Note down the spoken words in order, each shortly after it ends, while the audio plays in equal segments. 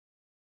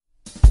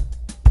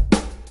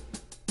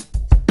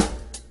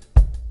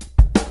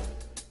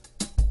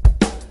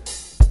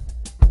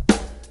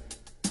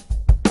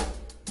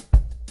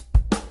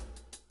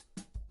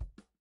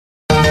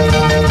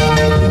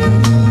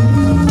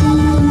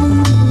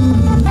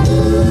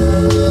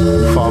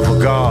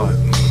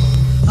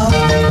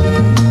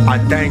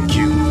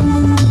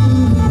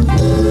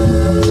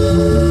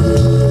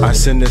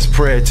send this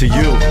prayer to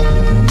you.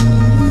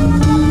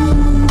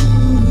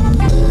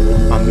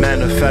 I'm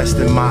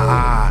manifesting my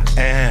I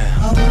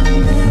am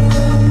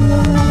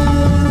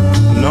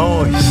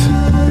Noise.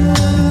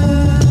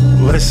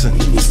 Listen,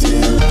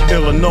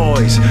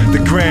 Illa-Noyz, the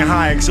grand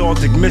high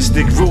exalted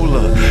mystic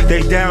ruler.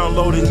 They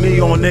downloaded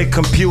me on their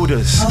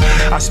computers.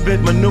 I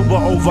spit maneuver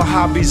over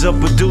hobbies of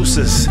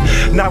producers.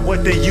 Not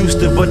what they used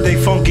to, but they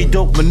funky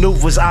dope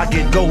maneuvers. I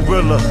get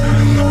gorilla,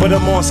 but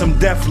I'm on some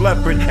Def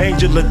Leopard.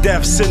 Angel of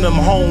death, send them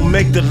home,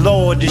 make the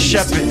Lord the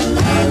shepherd.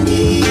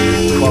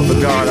 Father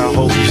God, I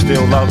hope you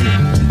still love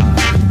me.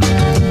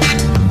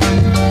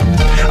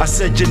 I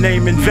said your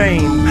name in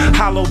vain,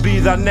 hollow be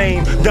thy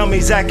name.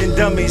 Dummies acting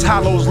dummies,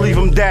 hollows leave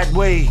them that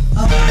way.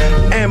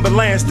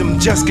 Ambulanced him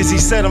just cause he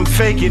said I'm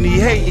faking, he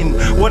hating.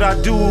 What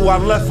I do, I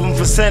left him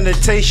for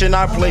sanitation.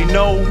 I play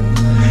no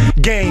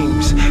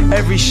games.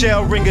 Every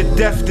shell ring of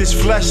death, this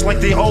flesh like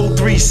the old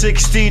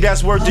 360.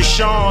 That's word to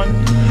Sean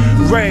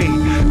Ray.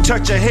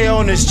 Touch a hair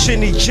on his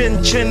chinny chin.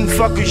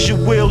 Fuckers, you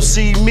will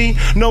see me.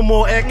 No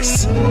more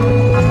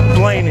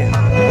explaining.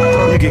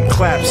 You get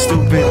clapped,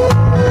 stupid.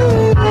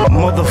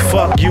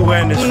 Motherfuck you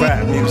and this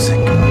rap music.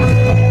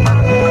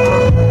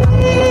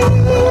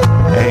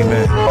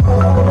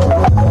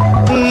 Amen.